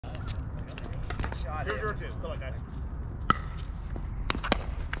Here's your 2. Go on, guys.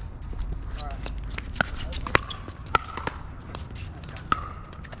 All right.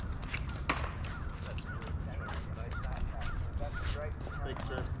 Thank you,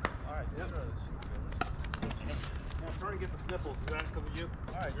 sir. All right. Yep. I'm starting to get the sniffles. Is that because of you?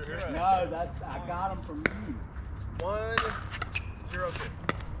 All right, you're here. No, that's I got them from you. 1, 0, 2.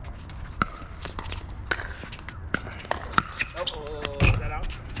 Oh, is that out?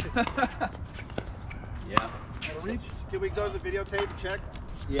 Yeah. Reach. Can we go to the videotape and check?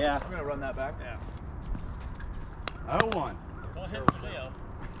 Yeah. I'm gonna run that back. Yeah. 0-1. Don't hit Leo.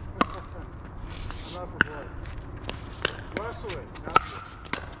 Not for blood. Wrestle it. That's it.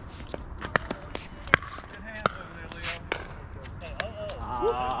 Good hands over there,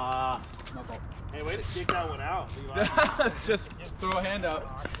 Leo. No fault. Hey, way to kick that one out, Levi. Just throw a hand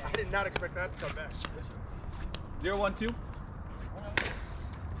out. I did not expect that to come back. 0-1-2.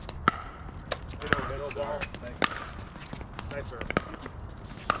 Middle ball. Thanks. Nice serve.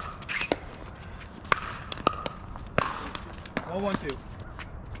 0-1-2.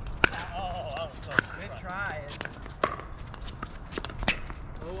 Good try.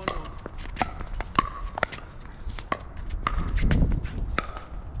 0-1-1.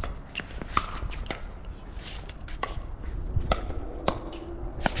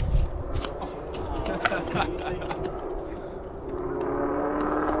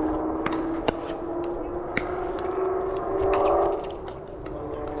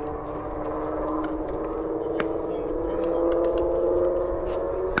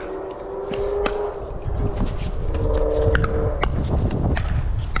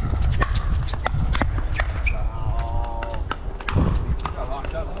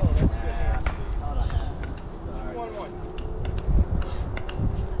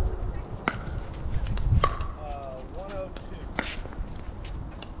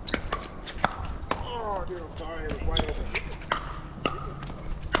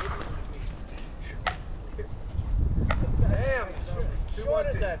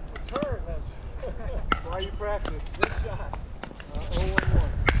 Why you practice? Good shot. 0-1-1.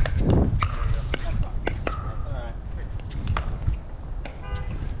 Alright.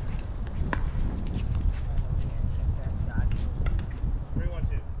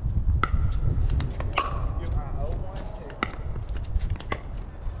 3-1-2. 0-1-2.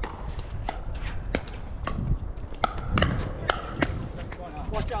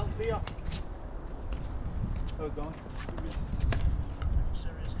 Watch out, Leo. That was going.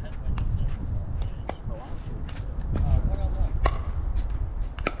 Serious headwind.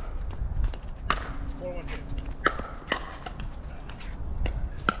 4-1-2.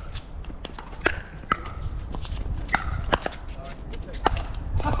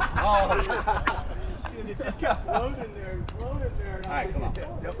 Oh, It just kept floating there. all right, come on.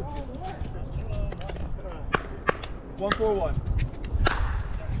 Yep. 1-4-1.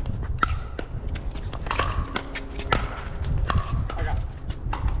 I got it.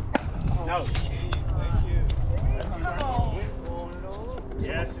 No. Thank you.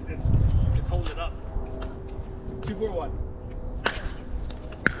 Yes, it's holding it up. 2-4-1.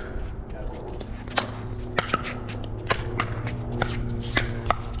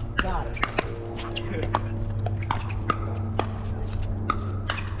 Got it.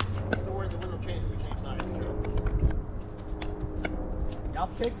 Don't worry, the window changes. We change sides. Y'all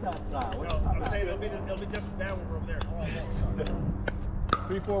pick that side. No, I'm saying it'll be just that one over there.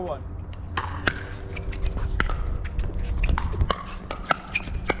 3-4-1.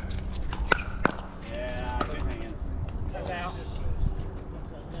 Yeah, good hand. That's out.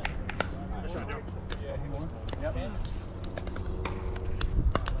 That's right, Darryl. Yeah, he won. Yep.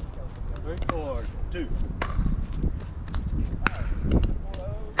 3-4-2.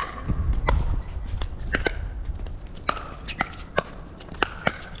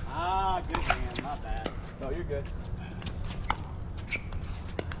 Ah, good hand, not bad. No, you're good.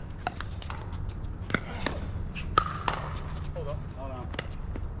 Hold on. Hold on.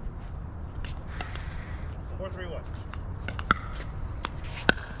 4-3-1.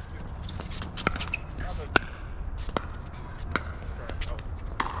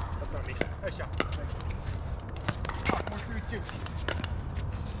 That's not me. Nice shot. Thanks. 4-3-2.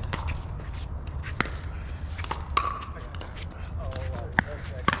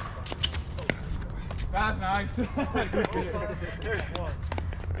 That's nice. Good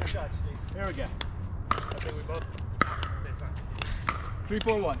shot, Steve. Here we go. I think we both. Same time.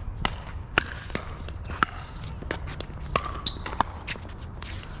 3-4-1.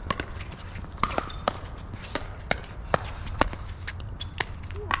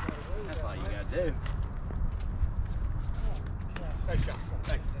 That's all you gotta do. Nice shot.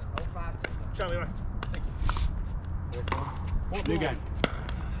 Thanks. Shot, Levi. New game.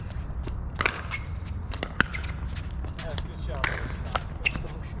 That's a good shot.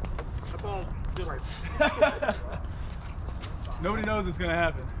 That ball just like. Nobody knows it's gonna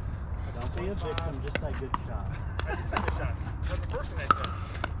happen. Don't be a victim, just a good shot. I just took a shot. That's the first thing I said.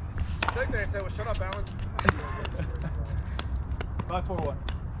 The second thing I said was shut up, Alan. 5-4-1.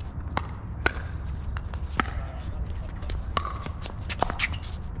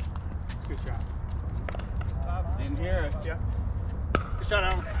 Good shot. Didn't hear it. Yeah. Good shot,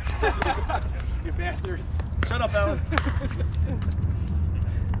 Alan. You bastard. Shut up, Alan.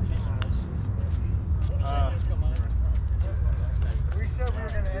 We said we were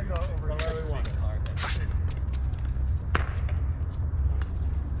going to end over here.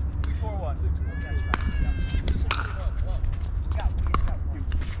 3-4-1.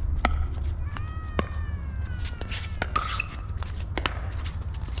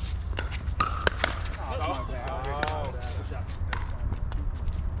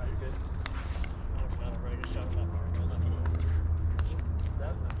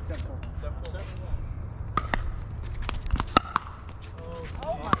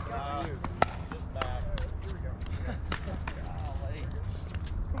 Oh my God. Just back. Golly.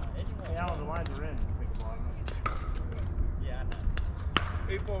 Hey, Alan, the lines are in. You pick a ball. Yeah, I know.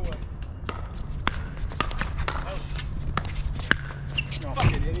 8-4-1. No.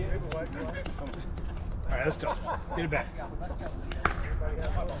 Fucking idiot. All right, let's go. Get it back.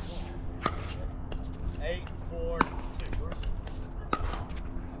 8-4-2.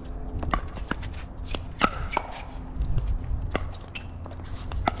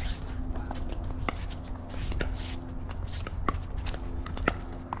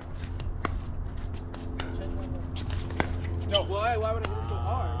 No, why would I hit it so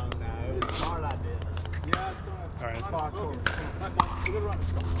hard? No, it's a smart idea. Yeah, it's going All right, let's to go. We're gonna run this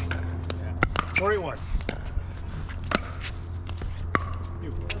call. 41.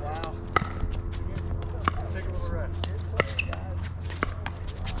 Wow. Take a little rest.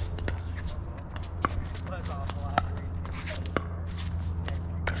 That's awful.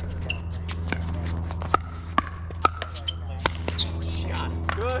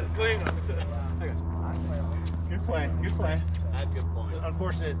 Good, clean. I got you. Good play. Good play. That's a good point.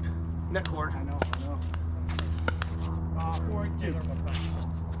 Unfortunate net cord. I know. 4-2.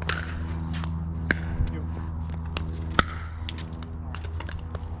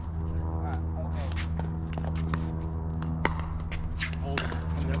 Hold it.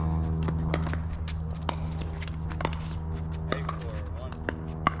 8-4-1.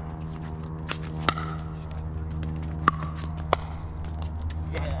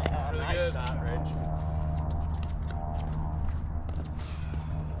 Yeah, Really nice good. shot, Rich.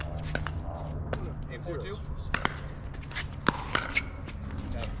 Hey, 4-2.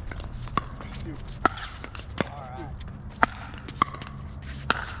 Alright.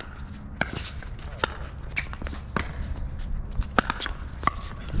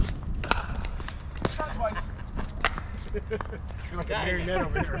 You're like a marionette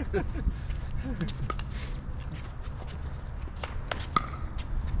over here.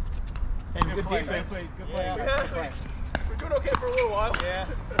 And good defense. Good play. Yeah. We're doing okay for a little while. Yeah.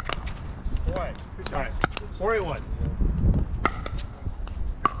 Boy, good shot. All right. 4-8-1.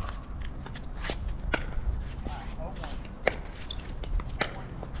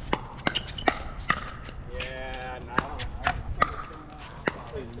 Yeah, no.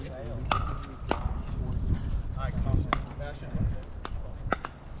 Alright, come on.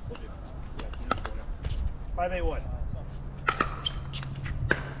 5-8-1.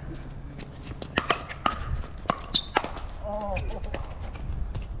 Oh. All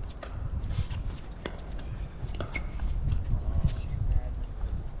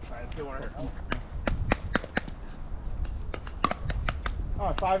right, let's get one right here. All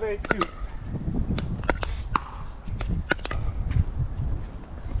right, 5-8-2.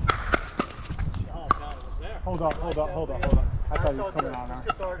 Oh, God, it was there. Hold up. I thought he was coming on now.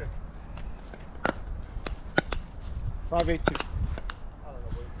 5-8-2.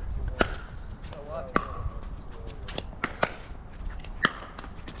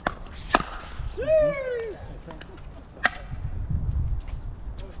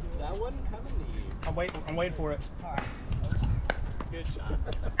 That wasn't coming to you. I'm waiting for it. Good shot.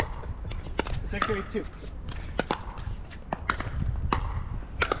 6-8-2.